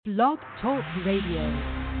Blog Talk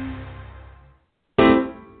Radio.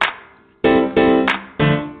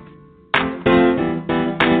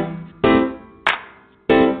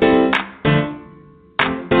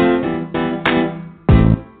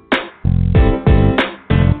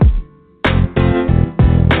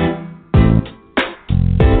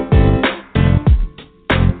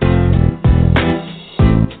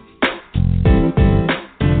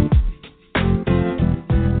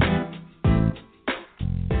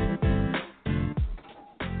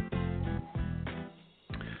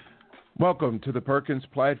 Welcome to the Perkins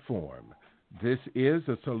Platform. This is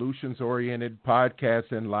a solutions-oriented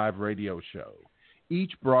podcast and live radio show.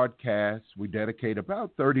 Each broadcast, we dedicate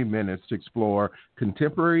about 30 minutes to explore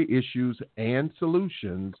contemporary issues and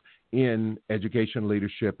solutions in education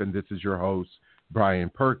leadership, and this is your host, Brian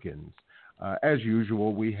Perkins. As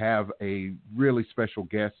usual, we have a really special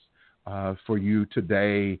guest for you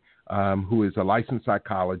today who is a licensed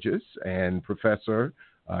psychologist and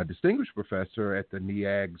distinguished professor at the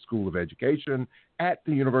NEAG School of Education at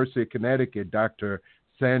the University of Connecticut, Dr.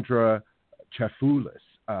 Sandra Chafulis.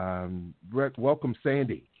 Welcome,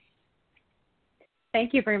 Sandy.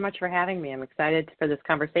 Thank you very much for having me. I'm excited for this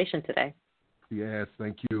conversation today. Yes,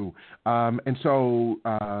 thank you. And so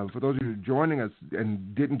for those of you joining us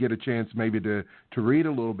and didn't get a chance maybe to read a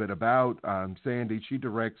little bit about Sandy, she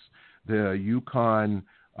directs the UConn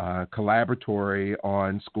Collaboratory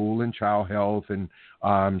on School and Child Health, and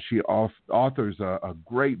she authors a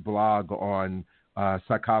great blog on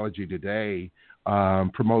Psychology Today,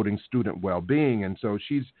 promoting student well-being. And so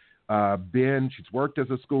she's worked as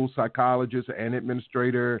a school psychologist and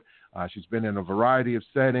administrator. She's been in a variety of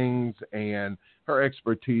settings, and her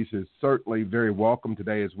expertise is certainly very welcome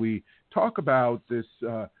today as we talk about this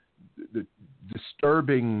the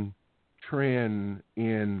disturbing trend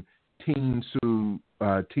in teen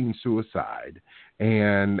suicide,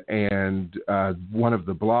 and one of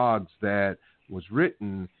the blogs that was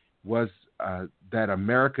written was that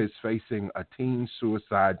America is facing a teen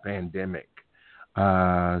suicide pandemic.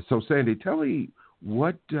 So, Sandy, tell me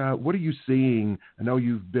what are you seeing? I know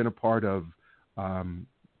you've been a part of some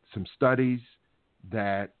studies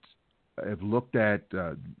that have looked at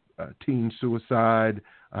teen suicide.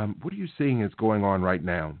 What are you seeing is going on right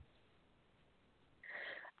now?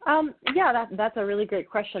 That's a really great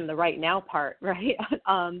question, the right now part, right?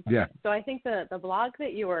 So I think the blog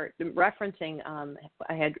that you were referencing,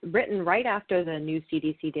 I had written right after the new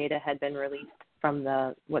CDC data had been released from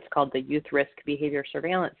what's called the Youth Risk Behavior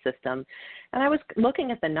Surveillance System. And I was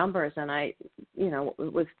looking at the numbers, and I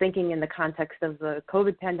was thinking in the context of the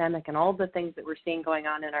COVID pandemic and all the things that we're seeing going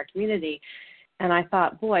on in our community. And I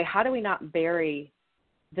thought, boy, how do we not bury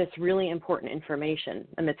this really important information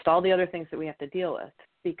amidst all the other things that we have to deal with?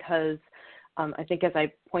 Because I think, as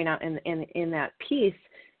I point out in that piece,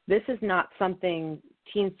 this is not something,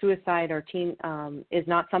 teen suicide or is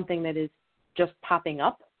not something that is just popping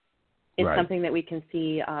up. It's right. Something that we can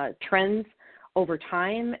see trends over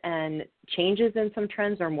time, and changes in some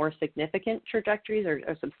trends are more significant trajectories or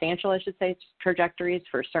substantial, I should say, trajectories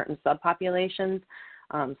for certain subpopulations,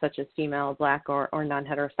 such as female, Black, or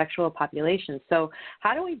non-heterosexual populations. So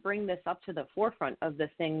how do we bring this up to the forefront of the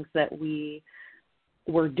things that we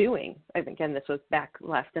were doing? Again, this was back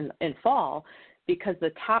last in fall, because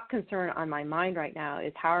the top concern on my mind right now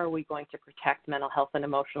is how are we going to protect mental health and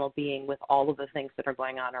emotional being with all of the things that are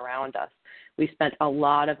going on around us. We spent a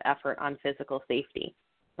lot of effort on physical safety,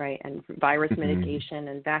 right, and virus mitigation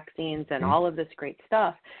and vaccines and all of this great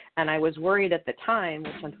stuff. And I was worried at the time,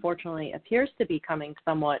 which unfortunately appears to be coming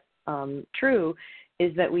somewhat true,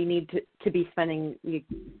 is that we need to be spending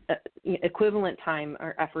equivalent time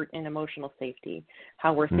or effort in emotional safety,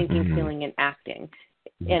 how we're thinking, feeling, and acting.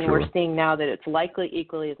 And We're seeing now that it's likely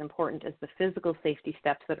equally as important as the physical safety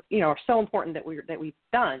steps that are so important that we've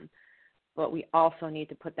done, but we also need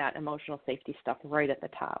to put that emotional safety stuff right at the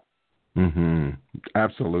top.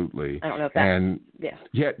 Absolutely. I don't know if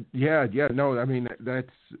that. No, I mean that's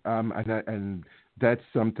and that's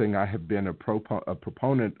something I have been a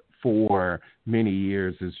proponent for many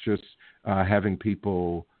years, is just having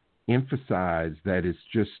people emphasize that it's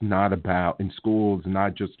just not about, in schools,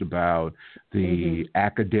 not just about the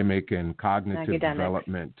academic and cognitive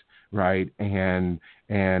development, right? And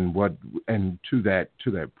to that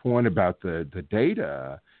point about the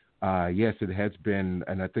data, yes, it has been,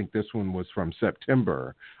 and I think this one was from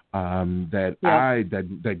September, that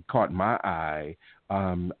caught my eye.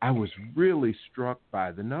 I was really struck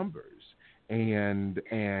by the numbers. And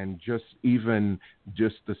just the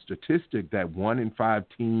statistic that 1 in 5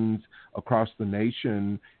 teens across the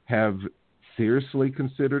nation have seriously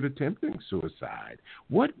considered attempting suicide.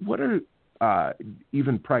 What are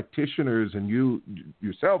even practitioners and you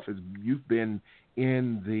yourself, as you've been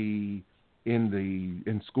in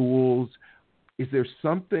schools, is there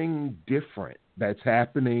something different that's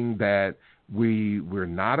happening that we're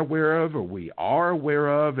not aware of, or we are aware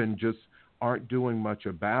of and just aren't doing much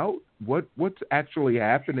about? What's actually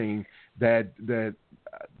happening that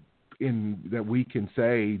we can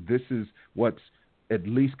say this is what's at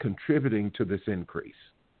least contributing to this increase?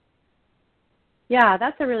 Yeah,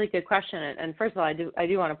 that's a really good question. And first of all, I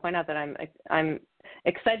do want to point out that I'm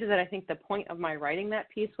excited that I think the point of my writing that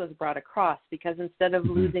piece was brought across, because instead of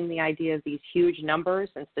losing the idea of these huge numbers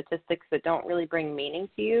and statistics that don't really bring meaning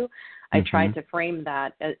to you, I tried to frame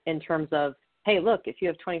that in terms of, hey, look, if you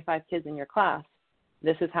have 25 kids in your class,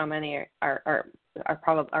 this is how many are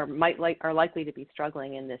likely to be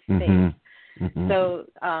struggling in this space. So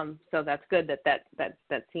that's good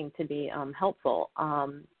that seemed to be helpful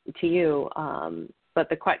to you. But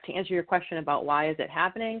to answer your question about why is it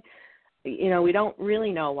happening, we don't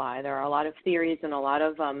really know why. There are a lot of theories and a lot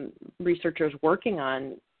of researchers working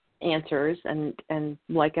on answers, and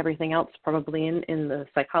like everything else, probably in the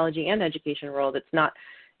psychology and education world,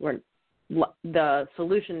 the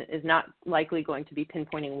solution is not likely going to be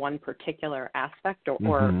pinpointing one particular aspect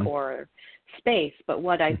or space. But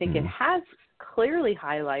what I think it has clearly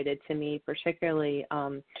highlighted to me, particularly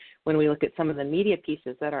when we look at some of the media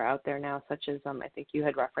pieces that are out there now, such as I think you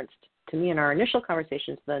had referenced to me in our initial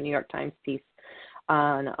conversations, the New York Times piece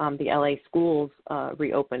on the LA schools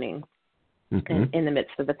reopening in the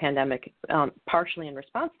midst of the pandemic, partially in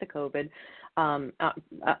response to COVID,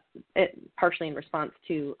 partially in response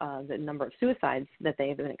to the number of suicides that they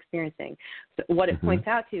have been experiencing. So what it points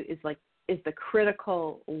out to is the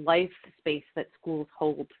critical life space that schools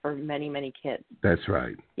hold for many, many kids. That's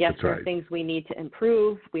right. Yes, That's there right. are things we need to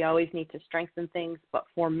improve. We always need to strengthen things. But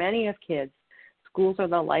for many of kids, schools are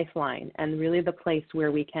the lifeline and really the place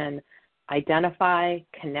where we can identify,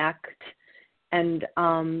 connect, and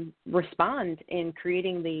respond in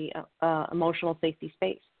creating the emotional safety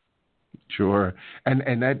space. Sure.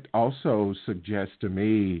 And that also suggests to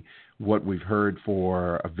me what we've heard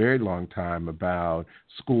for a very long time about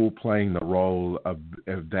school playing the role of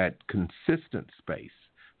that consistent space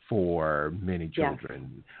for many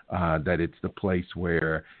children, that it's the place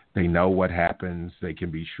where they know what happens, they can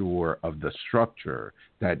be sure of the structure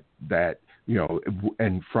that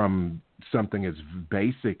and from something as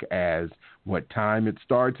basic as what time it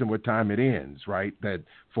starts and what time it ends, right? That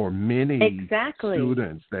for many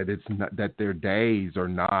students, that it's not, that their days are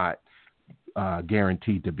not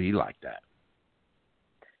guaranteed to be like that.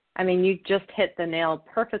 I mean, you just hit the nail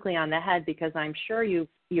perfectly on the head, because I'm sure you've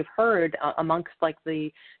heard amongst like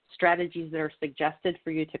the strategies that are suggested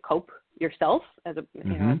for you to cope yourself as as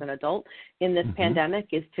an adult in this pandemic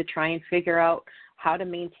is to try and figure out how to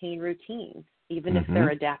maintain routines, even if they're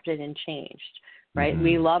adapted and changed, right?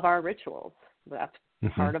 We love our rituals. That's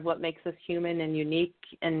part of what makes us human and unique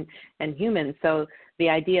and human. So the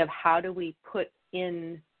idea of how do we put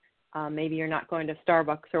in, maybe you're not going to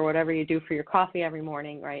Starbucks or whatever you do for your coffee every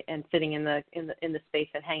morning, right? And sitting in the space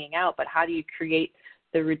and hanging out, but how do you create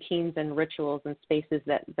the routines and rituals and spaces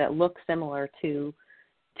that look similar to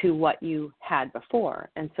what you had before?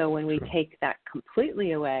 And so when we take that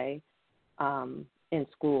completely away in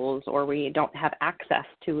schools, or we don't have access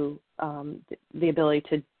to the ability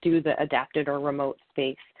to do the adapted or remote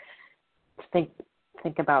space, think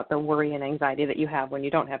about the worry and anxiety that you have when you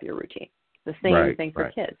don't have your routine. The same thing for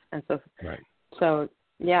kids. And so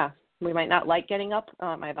yeah, we might not like getting up.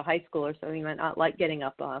 I have a high schooler, so we might not like getting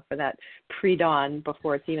up for that pre-dawn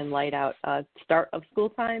before it's even light out start of school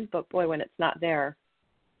time. But boy, when it's not there,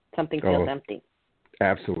 something feels empty.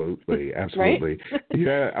 Absolutely. Right?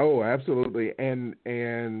 Yeah. Oh, absolutely. And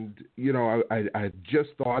I just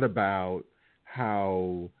thought about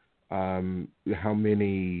how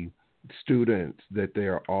many students that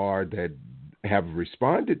there are that have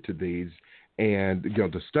responded to these, and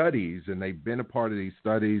the studies, and they've been a part of these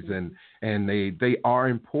studies, and they are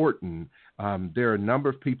important. There are a number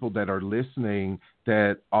of people that are listening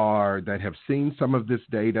that have seen some of this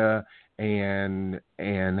data and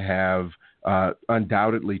have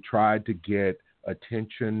undoubtedly tried to get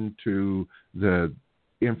attention to the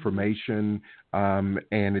information, and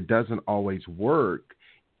it doesn't always work.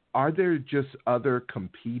 Are there just other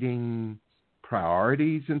competing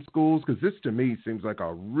priorities in schools? Because this, to me, seems like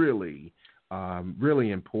a really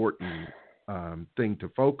important thing to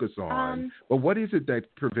focus on. But what is it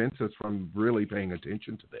that prevents us from really paying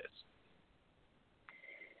attention to this?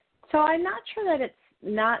 So I'm not sure that it's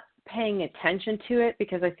not paying attention to it,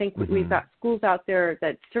 because I think we've got schools out there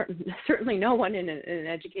that certainly no one in an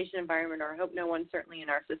education environment, or I hope no one certainly in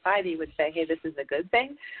our society would say, hey, this is a good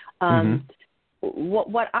thing.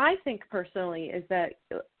 What I think personally is that,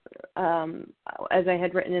 as I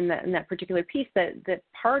had written in that particular piece, that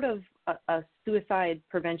part of a suicide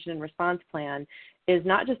prevention and response plan is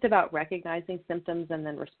not just about recognizing symptoms and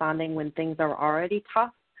then responding when things are already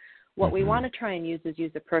tough. What we want to try and use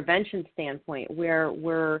a prevention standpoint, where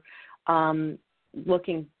we're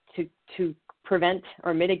looking to prevent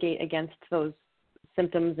or mitigate against those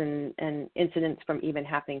symptoms and incidents from even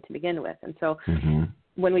happening to begin with. And so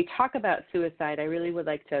when we talk about suicide, I really would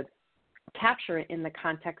like to capture it in the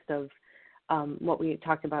context of what we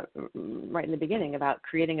talked about right in the beginning, about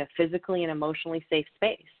creating a physically and emotionally safe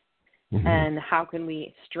space. And how can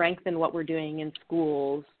we strengthen what we're doing in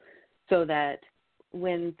schools so that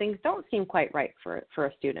when things don't seem quite right for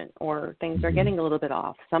a student, or things are getting a little bit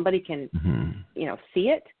off, somebody can, see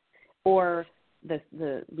it, or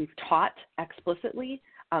we've taught explicitly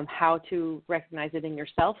how to recognize it in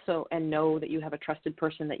yourself, and know that you have a trusted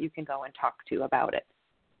person that you can go and talk to about it.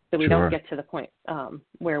 So we don't get to the point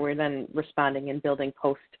where we're then responding and building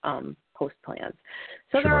post plans.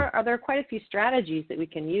 So there are quite a few strategies that we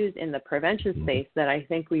can use in the prevention space that I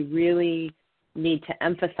think we really need to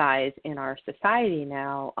emphasize in our society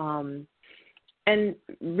now. And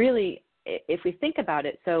really, if we think about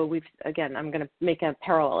it, so I'm going to make a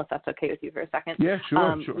parallel, if that's okay with you for a second. Yeah,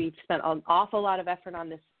 sure. We've spent an awful lot of effort on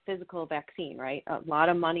this physical vaccine, right? A lot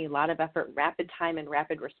of money, a lot of effort, rapid time, and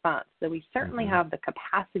rapid response. So we certainly have the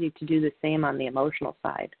capacity to do the same on the emotional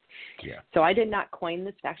side. Yeah. So I did not coin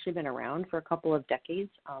this. It's actually been around for a couple of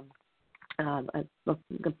decades. A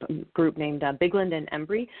group named Bigland and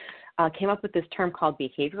Embry came up with this term called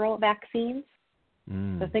behavioral vaccines.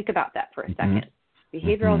 So think about that for a second.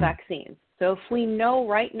 Behavioral vaccines. So if we know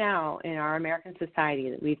right now in our American society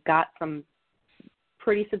that we've got some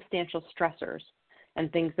pretty substantial stressors and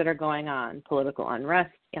things that are going on, political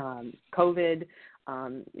unrest, COVID,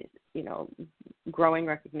 growing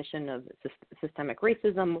recognition of systemic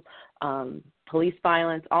racism, police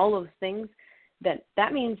violence, all those things,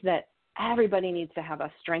 that means that everybody needs to have a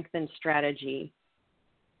strengthened strategy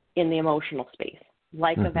in the emotional space,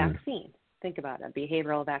 like a vaccine. Think about a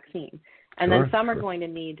behavioral vaccine. And then some are going to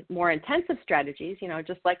need more intensive strategies,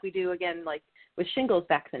 just like we do, again, like with shingles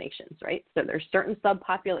vaccinations, right? So there's certain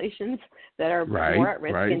subpopulations that are more at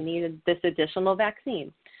risk and need this additional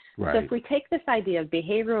vaccine. So if we take this idea of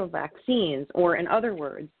behavioral vaccines, or in other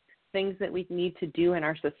words, things that we need to do in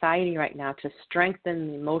our society right now to strengthen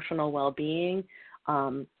the emotional well-being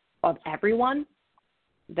of everyone,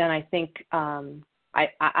 then I think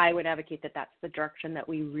I would advocate that that's the direction that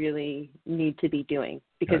we really need to be doing,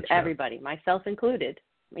 because everybody, myself included,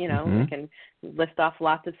 we can list off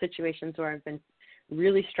lots of situations where I've been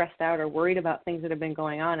really stressed out or worried about things that have been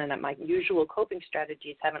going on, and that my usual coping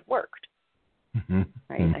strategies haven't worked.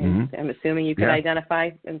 Right? I'm assuming you could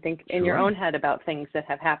identify and think in your own head about things that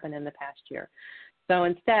have happened in the past year. So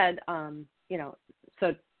instead,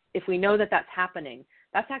 so if we know that that's happening,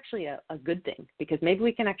 that's actually a good thing, because maybe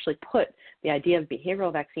we can actually put the idea of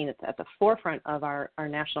behavioral vaccine at the forefront of our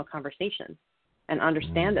national conversation, and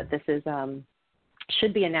understand that this is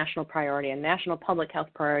should be a national priority, a national public health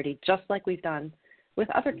priority, just like we've done with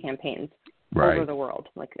other campaigns over the world.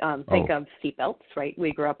 Like think of seatbelts, right?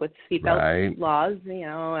 We grew up with seatbelt laws,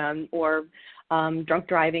 or drunk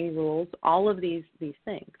driving rules, all of these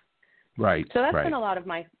things. Right. So that's been a lot of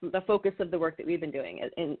the focus of the work that we've been doing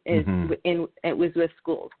it was with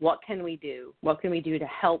schools. What can we do? What can we do to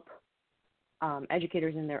help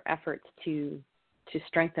educators in their efforts to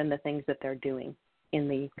strengthen the things that they're doing in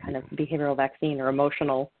the kind of behavioral vaccine or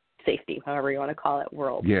emotional safety, however you want to call it,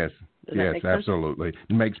 world? Yes, absolutely.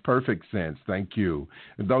 It makes perfect sense. Thank you.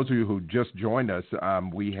 And those of you who just joined us,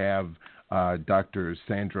 we have Dr.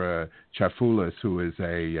 Sandra Chafoulis, who is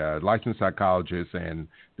a licensed psychologist and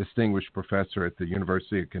distinguished professor at the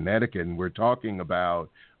University of Connecticut, and we're talking about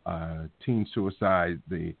teen suicide,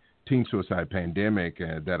 the teen suicide pandemic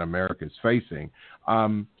that America is facing.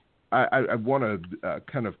 I want to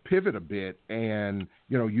kind of pivot a bit, and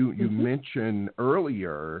you mentioned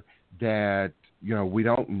earlier that we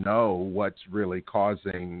don't know what's really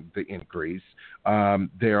causing the increase.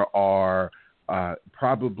 There are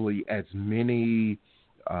probably as many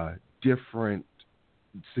different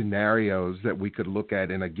scenarios that we could look at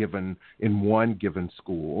in one given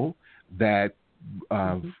school, that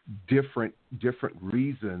different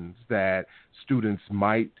reasons that students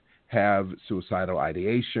might have suicidal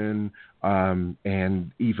ideation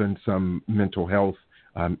and even some mental health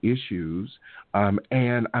issues.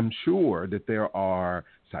 And I'm sure that there are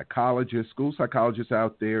psychologists, school psychologists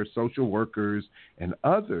out there, social workers, and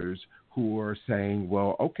others who are saying,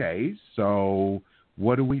 well, okay, so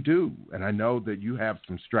what do we do? And I know that you have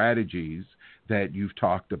some strategies that you've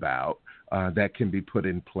talked about that can be put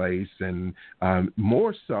in place, and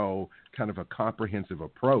more so kind of a comprehensive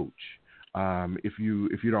approach. If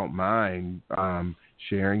you don't mind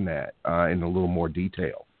sharing that in a little more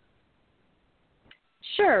detail.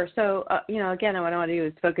 Sure. So, again, what I want to do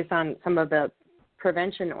is focus on some of the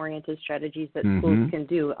prevention-oriented strategies that schools can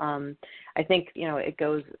do. I think it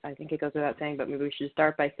goes without saying, but maybe we should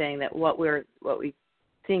start by saying that what we're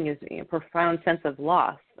seeing is a profound sense of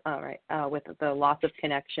loss, with the loss of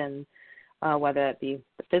connection, whether it be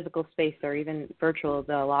the physical space or even virtual,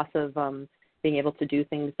 the loss of being able to do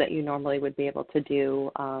things that you normally would be able to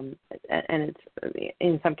do, and it's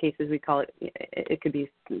in some cases we call it could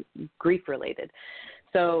be grief-related.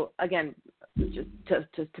 So again, just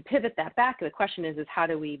to pivot that back, the question is how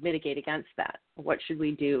do we mitigate against that? What should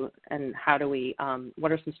we do, and how do we?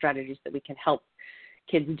 What are some strategies that we can help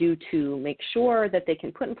kids do to make sure that they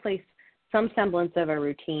can put in place some semblance of a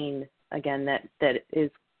routine, again, that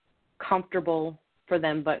is comfortable for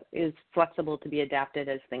them but is flexible to be adapted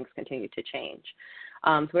as things continue to change.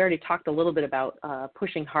 So we already talked a little bit about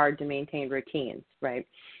pushing hard to maintain routines, right?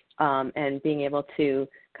 And being able to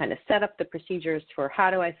kind of set up the procedures for how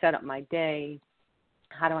do I set up my day,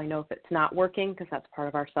 how do I know if it's not working, because that's part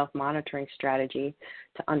of our self-monitoring strategy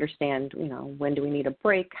to understand, when do we need a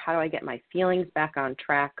break, how do I get my feelings back on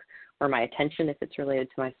track, or my attention if it's related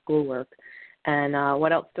to my schoolwork, and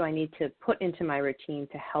what else do I need to put into my routine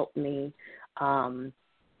to help me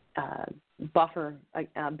buffer,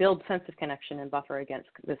 build sense of connection and buffer against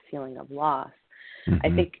this feeling of loss. I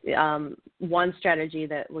think one strategy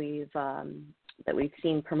that we've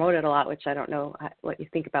seen promoted a lot, which I don't know what you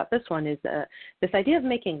think about this one, is this idea of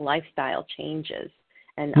making lifestyle changes.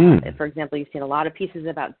 And for example, you've seen a lot of pieces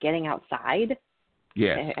about getting outside.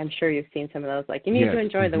 Yes. I'm sure you've seen some of those. Like, you need to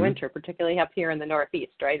enjoy the winter, particularly up here in the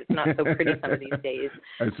Northeast, right? It's not so pretty some of these days.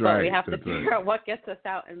 That's but right. We have to figure out what gets us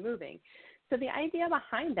out and moving. So the idea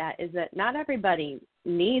behind that is that not everybody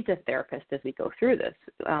needs a therapist as we go through this.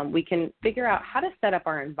 We can figure out how to set up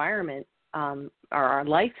our environment or our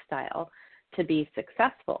lifestyle to be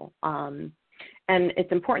successful. And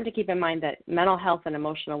it's important to keep in mind that mental health and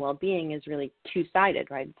emotional well-being is really two-sided,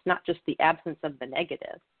 right? It's not just the absence of the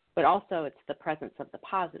negative, but also it's the presence of the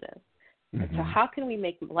positive. So how can we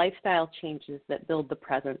make lifestyle changes that build the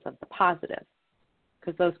presence of the positive?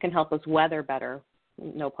 Because those can help us weather better,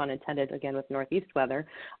 no pun intended, again, with Northeast weather,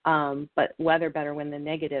 but weather better when the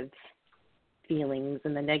negative feelings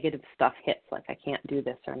and the negative stuff hits, like I can't do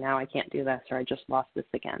this, or now I can't do this, or I just lost this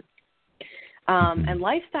again. And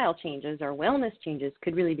lifestyle changes or wellness changes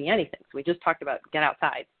could really be anything. So we just talked about get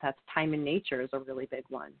outside. That's time in nature is a really big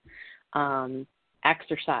one.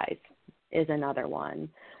 Exercise is another one.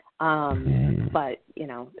 But,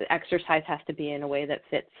 exercise has to be in a way that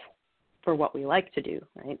fits for what we like to do,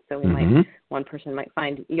 right? So one person might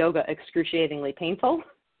find yoga excruciatingly painful,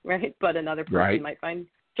 right? But another person might find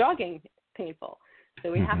jogging painful.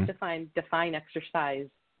 So we have to define exercise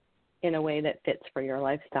in a way that fits for your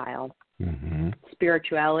lifestyle.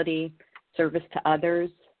 Spirituality, service to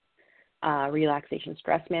others, relaxation,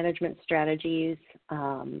 stress management strategies.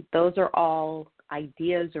 Those are all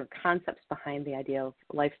ideas or concepts behind the idea of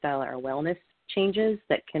lifestyle or wellness changes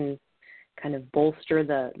that can kind of bolster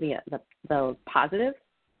the positive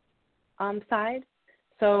side.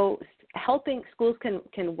 So helping schools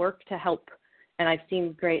can work to help, and I've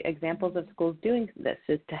seen great examples of schools doing this,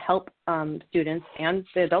 is to help students and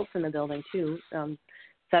the adults in the building too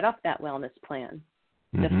set up that wellness plan.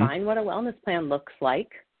 Define what a wellness plan looks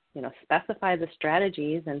like, specify the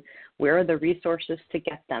strategies and where are the resources to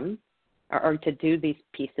get them or to do these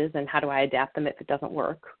pieces, and how do I adapt them if it doesn't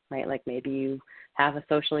work, right? Like maybe you have a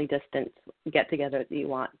socially distanced get-together that you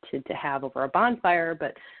want to have over a bonfire,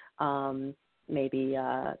 but maybe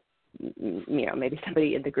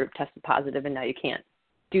somebody in the group tested positive and now you can't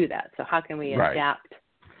do that. So how can we adapt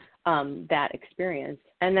that experience?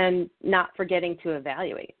 And then not forgetting to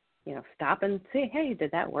evaluate, stop and say, hey,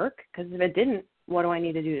 did that work? Because if it didn't, what do I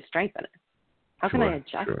need to do to strengthen it? How can I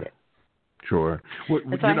adjust it? Sure. Well,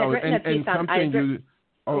 and so I had written a piece on.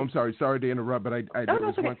 I'm sorry to interrupt, but there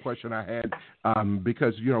was one question I had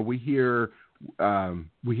because we hear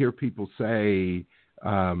people say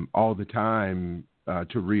all the time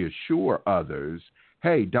to reassure others,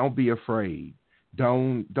 hey, don't be afraid,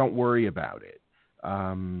 don't worry about it.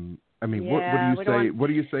 What do you say? What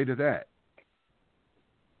do you say to that?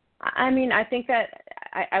 I mean, I think that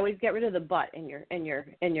I would get rid of the but in your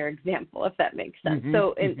example, if that makes sense. Mm-hmm,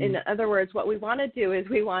 So in other words, what we want to do is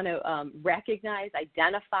we want to recognize,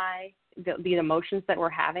 identify the emotions that we're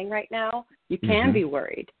having right now. You can be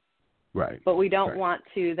worried. Right. But we don't want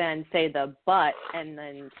to then say the but and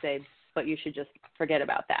then say, but you should just forget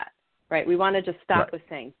about that. Right. We want to just stop with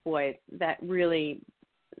saying, boy, that really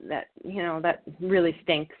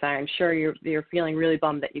stinks. I'm sure you're feeling really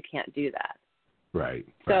bummed that you can't do that. Right.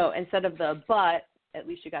 So instead of the but, at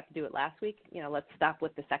least you got to do it last week, let's stop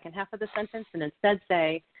with the second half of the sentence and instead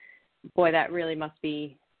say, boy, that really must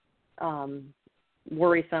be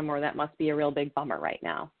worrisome, or that must be a real big bummer right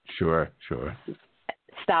now. Sure.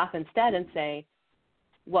 Stop instead and say,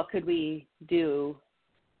 what could we do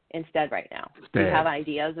instead right now? Do you have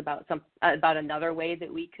ideas about another way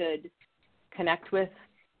that we could connect with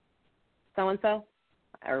so-and-so?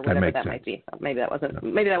 Or whatever that might be. Maybe that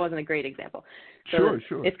wasn't a great example. So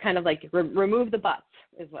sure. It's kind of like remove the buts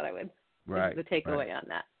is what I would. Right. The takeaway on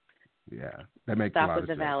that. Yeah, that makes Stop a lot of with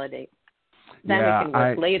sense. the validate. Then it can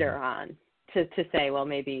work later on to say, well,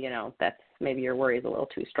 maybe maybe your worry is a little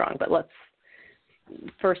too strong, but let's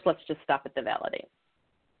just stop at the validate.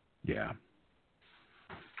 Yeah.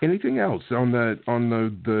 Anything else on the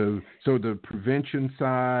prevention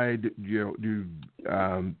side? You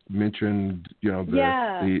mentioned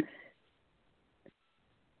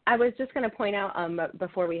I was just going to point out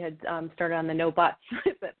before we had started on the no buts,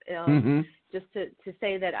 but just to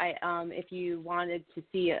say that if you wanted to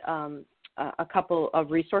see a couple of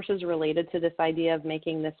resources related to this idea of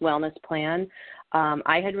making this wellness plan,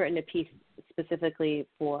 I had written a piece specifically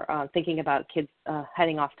for thinking about kids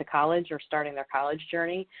heading off to college or starting their college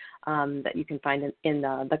journey that you can find in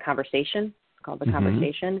the Conversation. It's called The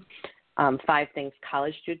Conversation. 5 things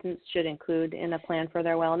college students should include in a plan for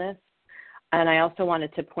their wellness. And I also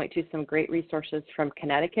wanted to point to some great resources from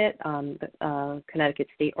Connecticut, Connecticut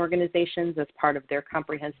state organizations as part of their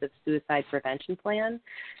comprehensive suicide prevention plan.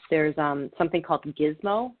 There's something called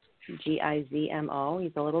Gizmo, Gizmo.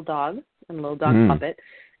 He's a little dog, a little dog puppet.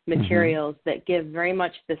 Materials that give very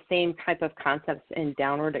much the same type of concepts in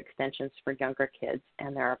downward extensions for younger kids.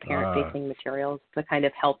 And there are parent-facing materials to kind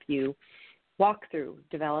of help you walk through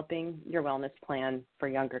developing your wellness plan for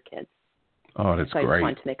younger kids. Oh, that's great. So I just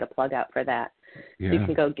wanted to make a plug out for that. Yeah. You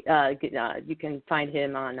can go. You can find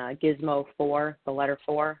him on Gizmo 4, the letter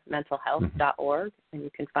 4, mentalhealth.org, and you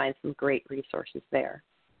can find some great resources there.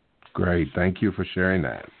 Great. Thank you for sharing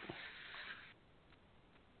that.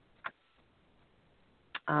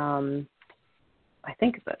 I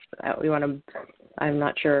think we want to. I'm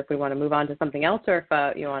not sure if we want to move on to something else, or if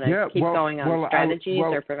you want to keep going on strategies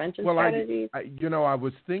or prevention strategies. I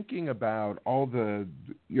was thinking about all the.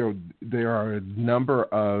 There are a number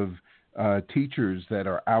of teachers that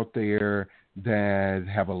are out there that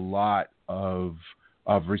have a lot of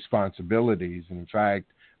responsibilities. In fact,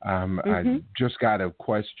 I just got a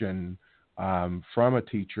question from a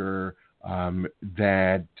teacher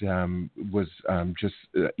that was just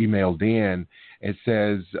emailed in. It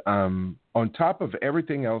says, on top of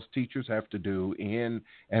everything else teachers have to do in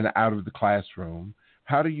and out of the classroom,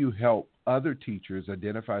 how do you help other teachers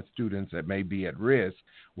identify students that may be at risk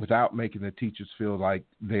without making the teachers feel like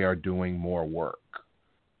they are doing more work?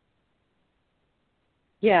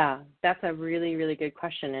 Yeah, that's a really, really good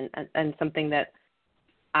question, and something that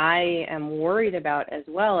I am worried about as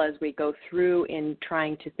well as we go through in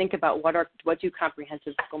trying to think about what do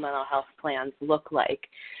comprehensive school mental health plans look like.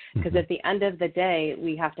 Because at the end of the day,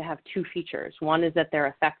 we have to have 2 features. One is that they're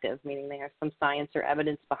effective, meaning they have some science or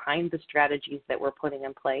evidence behind the strategies that we're putting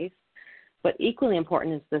in place. But equally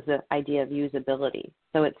important is this idea of usability.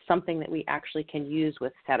 So it's something that we actually can use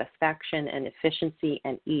with satisfaction and efficiency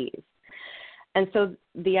and ease. And so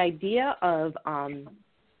the idea of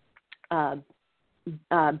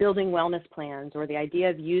building wellness plans, or the idea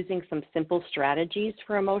of using some simple strategies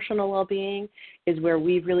for emotional well-being, is where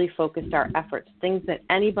we've really focused our efforts, things that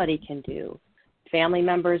anybody can do. Family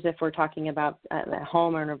members, if we're talking about at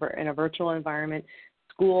home or in a virtual environment,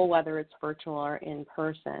 school, whether it's virtual or in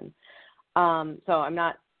person. So I'm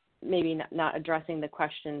not addressing the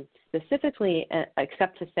question specifically,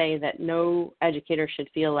 except to say that no educator should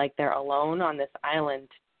feel like they're alone on this island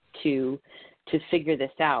to figure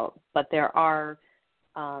this out. But there are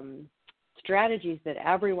strategies that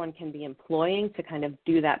everyone can be employing to kind of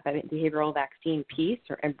do that behavioral vaccine piece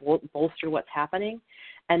and bolster what's happening.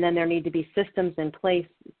 And then there need to be systems in place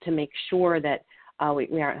to make sure that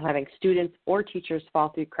we aren't having students or teachers fall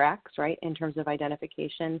through cracks, right, in terms of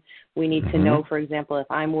identification. We need to know, for example, if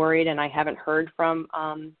I'm worried and I haven't heard from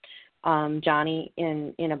Johnny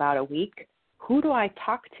in about a week, who do I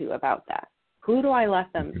talk to about that? Who do I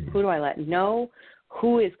let know?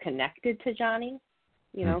 who is connected to Johnny,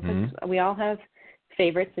 you know, because we all have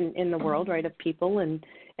favorites in the world, right, of people and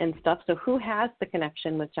stuff. So who has the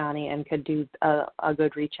connection with Johnny and could do a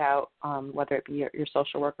good reach out, whether it be your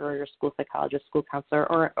social worker or your school psychologist, school counselor,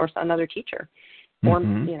 or another teacher, or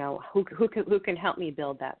you know, who can help me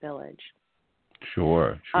build that village.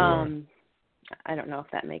 Sure. I don't know if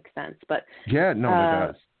that makes sense, but yeah, no, it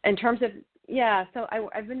does. In terms of so I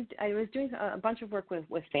was doing a bunch of work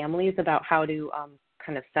with families about how to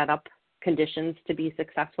kind of set up conditions to be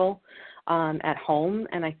successful at home,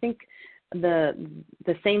 and I think the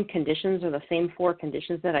same conditions, or the same 4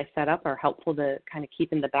 conditions that I set up, are helpful to kind of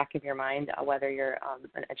keep in the back of your mind, whether you're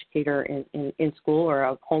an educator in school or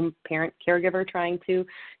a home parent caregiver trying to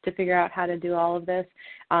figure out how to do all of this.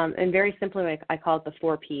 And very simply, I call it the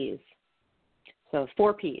 4 Ps. So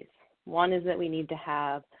 4 Ps. One is that we need to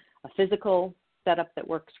have a physical setup that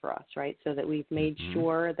works for us, right? So that we've made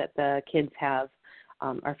sure that the kids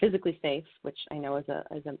are physically safe, which I know is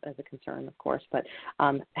a concern, of course, but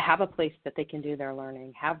have a place that they can do their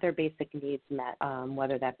learning, have their basic needs met,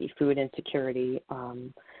 whether that be food insecurity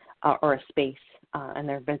or a space. And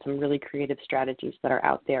there have been some really creative strategies that are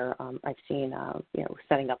out there. I've seen,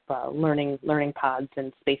 setting up learning pods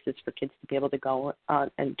and spaces for kids to be able to go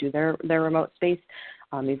and do their remote space.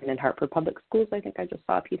 Even in Hartford Public Schools, I think I just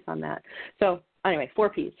saw a piece on that. So anyway, 4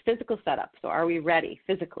 Ps, physical setup. So are we ready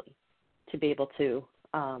physically to be able to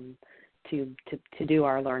do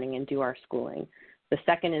our learning and do our schooling? The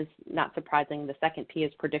second is, not surprising, the second P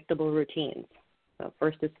is predictable routines. So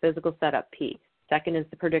first is physical setup, P. Second is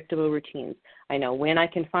the predictable routines. I know when I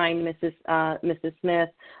can find Mrs. Smith.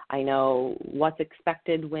 I know what's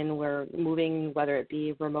expected when we're moving, whether it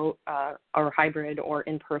be remote or hybrid or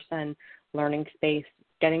in-person learning space,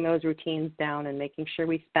 getting those routines down and making sure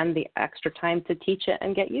we spend the extra time to teach it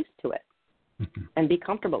and get used to it and be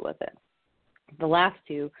comfortable with it. The last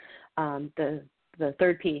 2, the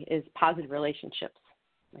third P is positive relationships.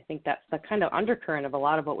 I think that's the kind of undercurrent of a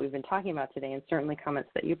lot of what we've been talking about today, and certainly comments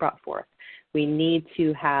that you brought forth. We need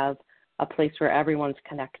to have a place where everyone's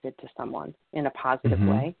connected to someone in a positive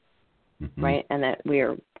way, right? And that we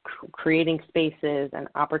are creating spaces and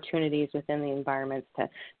opportunities within the environments to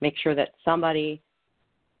make sure that somebody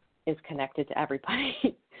is connected to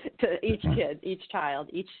everybody, to each kid, each child,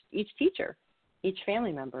 each teacher, each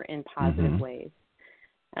family member in positive ways.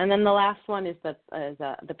 And then the last one is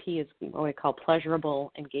the P is what we call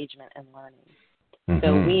pleasurable engagement and learning.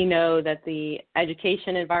 So we know that the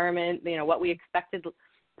education environment, what we expected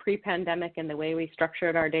pre-pandemic and the way we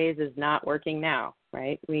structured our days is not working now,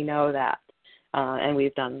 right? We know that. And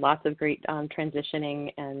we've done lots of great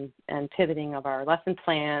transitioning and pivoting of our lesson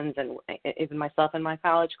plans, and even myself in my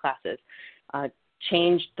college classes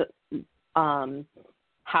changed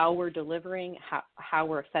how we're delivering, how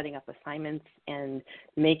we're setting up assignments, and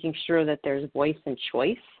making sure that there's voice and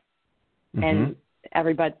choice, and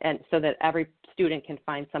everybody, and so that every student can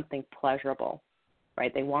find something pleasurable,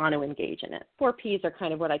 right? They want to engage in it. 4 Ps are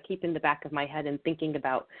kind of what I keep in the back of my head and thinking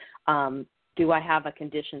about. Do I have a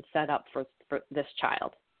condition set up for this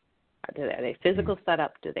child? Are they physical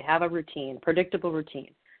setup? Do they have a routine, predictable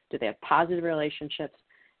routine? Do they have positive relationships?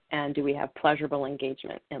 And do we have pleasurable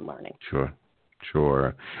engagement in learning? Sure.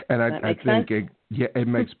 And I think it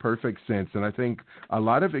makes perfect sense. And I think a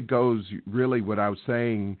lot of it goes really what I was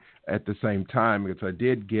saying at the same time, because I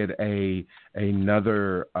did get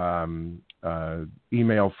another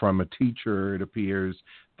email from a teacher, it appears,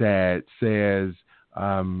 that says,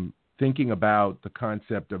 thinking about the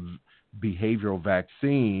concept of behavioral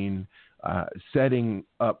vaccine, setting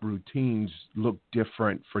up routines look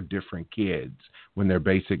different for different kids when their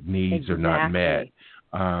basic needs are not met.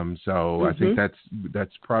 So I think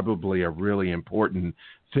that's probably a really important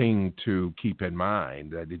thing to keep in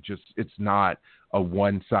mind, that it's not a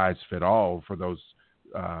one size fit all for those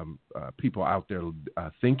people out there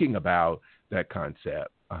thinking about that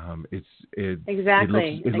concept.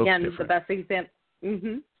 Exactly. It looks Again, different. the best example.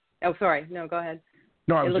 Oh, sorry. No, go ahead.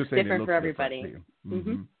 No, I was it looks just saying different it looks for everybody.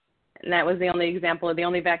 Different. And that was the only example, the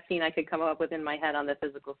only vaccine I could come up with in my head on the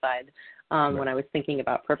physical side when I was thinking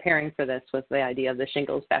about preparing for this, was the idea of the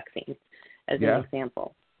shingles vaccine as an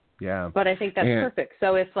example. Yeah. But I think that's perfect.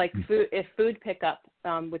 So if food pickup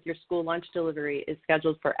with your school lunch delivery is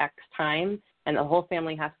scheduled for X time, and the whole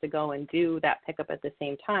family has to go and do that pickup at the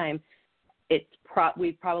same time,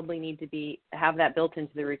 we probably need to have that built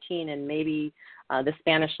into the routine, and maybe the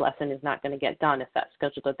Spanish lesson is not going to get done if that's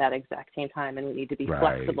scheduled at that exact same time, and we need to be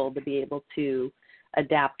flexible to be able to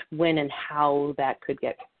adapt when and how that could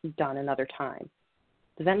get done another time.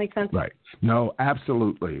 Does that make sense? Right. No,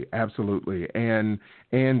 absolutely. And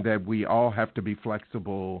that we all have to be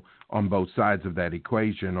flexible on both sides of that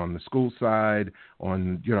equation, on the school side,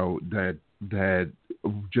 on, that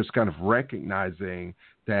just kind of recognizing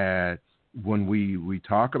that when we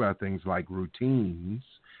talk about things like routines,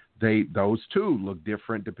 those too look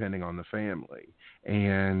different depending on the family,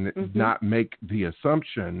 and not make the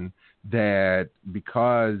assumption that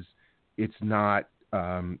because it's not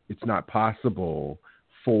possible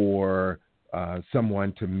for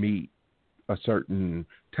someone to meet a certain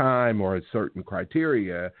time or a certain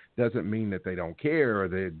criteria doesn't mean that they don't care or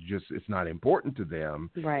that it's not important to them.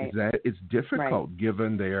 Right. Is that it's difficult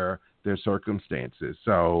given their circumstances.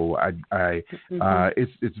 So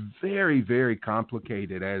it's very, very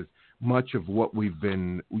complicated, as much of what we've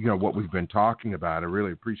been talking about. I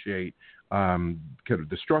really appreciate kind of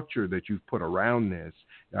the structure that you've put around this.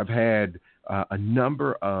 I've had a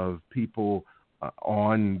number of people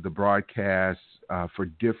on the broadcast for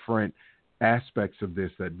different aspects of this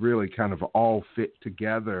that really kind of all fit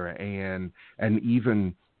together, and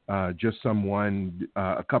even just someone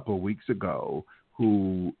a couple of weeks ago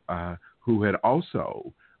who had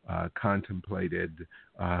also contemplated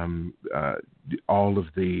all of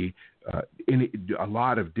the a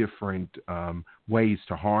lot of different ways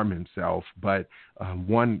to harm himself, but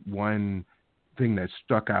one thing that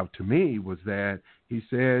stuck out to me was that he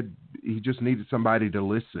said he just needed somebody to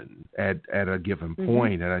listen at a given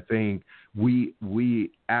point. And I think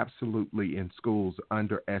we absolutely in schools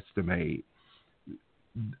underestimate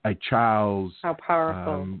a child's how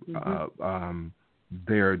powerful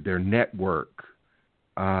their network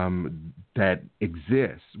that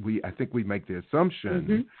exists. I think we make the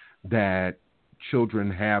assumption that children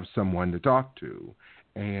have someone to talk to.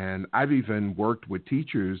 And I've even worked with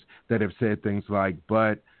teachers that have said things like,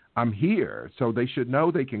 but I'm here, so they should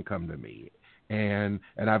know they can come to me. And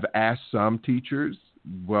I've asked some teachers,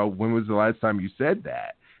 well, when was the last time you said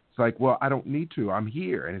that? It's like, well, I don't need to. I'm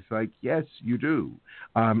here. And it's like, yes, you do.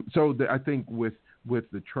 I think with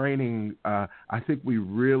the training, I think we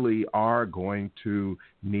really are going to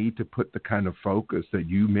need to put the kind of focus that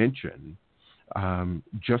you mentioned,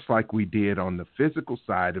 just like we did on the physical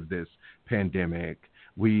side of this pandemic.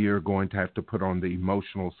 We are going to have to put on the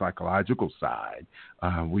emotional, psychological side.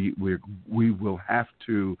 We will have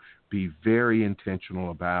to be very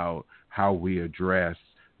intentional about how we address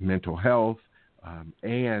mental health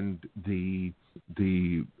and the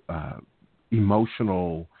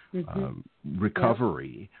emotional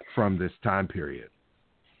recovery from this time period.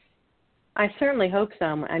 I certainly hope so.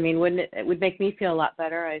 I mean, it would make me feel a lot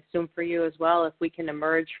better, I assume for you as well, if we can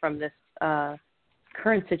emerge from this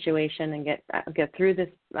current situation and get through this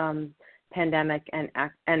pandemic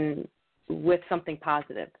and with something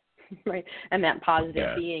positive, right? And that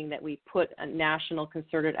positive being that we put a national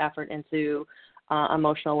concerted effort into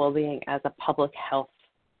emotional well-being as a public health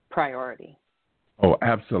priority. Oh,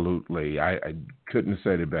 absolutely. I couldn't have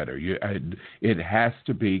said it better. It has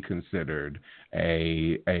to be considered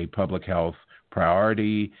a public health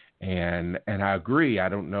priority, and I agree. I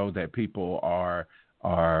don't know that people are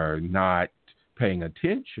not paying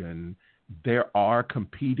attention. There are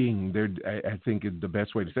competing. I think the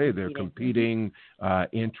best way to say it, there are competing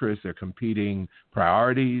interests. There are competing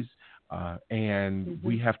priorities. And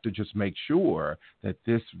we have to just make sure that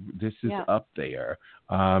this is up there.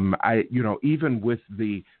 Even with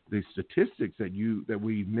the statistics that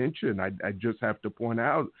we mentioned, I just have to point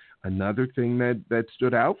out another thing that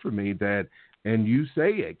stood out for me, and you say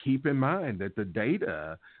it, keep in mind that the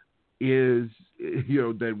data is,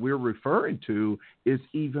 that we're referring to is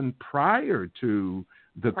even prior to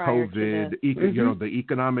the COVID, the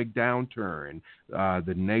economic downturn,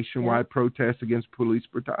 the nationwide protests against police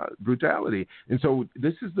brutality. And so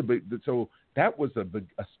this is so that was a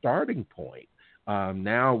starting point.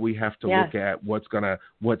 Now we have to look at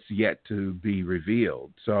what's yet to be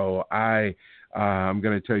revealed. So I'm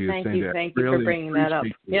going to tell you, thank Cindy, you for bringing that up.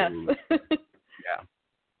 Yes. Yeah.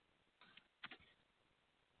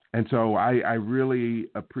 And so I really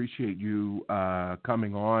appreciate you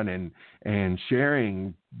coming on and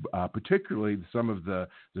sharing particularly some of the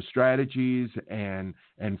strategies and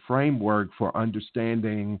framework for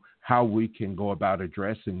understanding how we can go about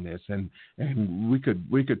addressing this. And we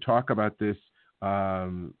could talk about this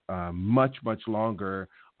much longer.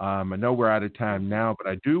 I know we're out of time now,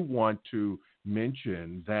 but I do want to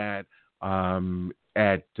mention that on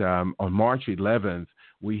March 11th,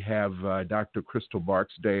 we have Dr. Crystal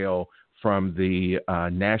Barksdale from the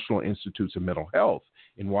National Institutes of Mental Health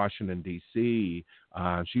in Washington, D.C.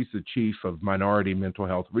 She's the chief of Minority Mental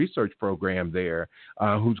Health Research Program there,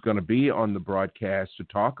 who's going to be on the broadcast to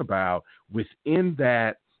talk about within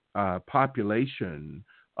that population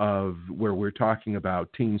of where we're talking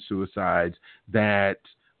about teen suicides, that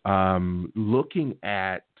looking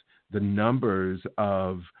at the numbers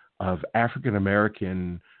of African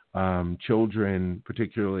American children,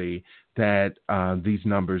 particularly, that these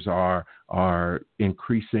numbers are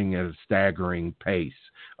increasing at a staggering pace.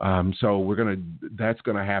 So that's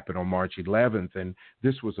gonna happen on March 11th, and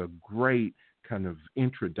this was a great kind of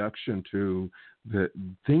introduction to the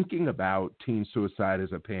thinking about teen suicide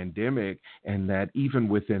as a pandemic, and that even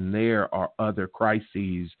within there are other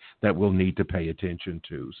crises that we'll need to pay attention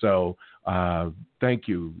to. So thank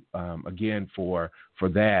you again for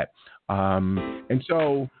that. And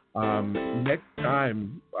so next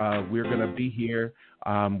time we're going to be here,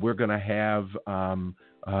 we're going to have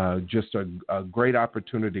just a great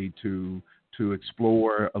opportunity to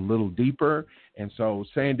explore a little deeper. And so,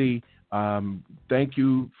 Sandy, thank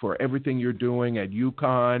you for everything you're doing at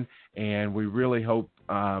UConn, and we really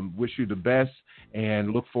wish you the best,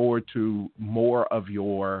 and look forward to more of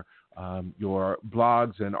your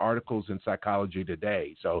blogs and articles in Psychology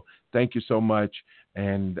Today. So thank you so much,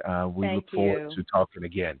 and we look forward to talking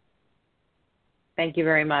again. Thank you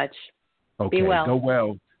very much. Okay, be well. Go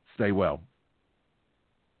well, stay well.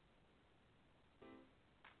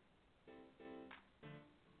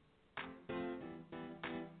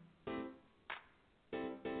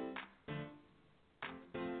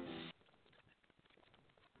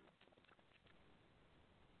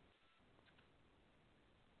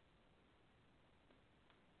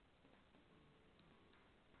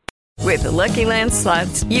 With the Lucky Land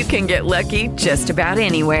Slots, you can get lucky just about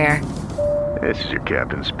anywhere. This is your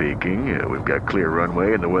captain speaking. We've got clear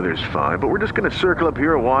runway and the weather's fine, but we're just going to circle up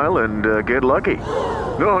here a while and get lucky.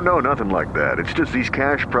 No, nothing like that. It's just these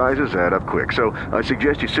cash prizes add up quick. So I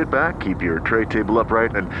suggest you sit back, keep your tray table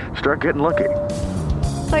upright, and start getting lucky.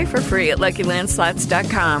 Play for free at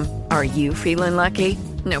LuckyLandSlots.com. Are you feeling lucky?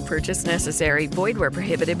 No purchase necessary. Void where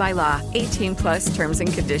prohibited by law. 18+ terms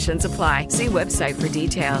and conditions apply. See website for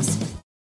details.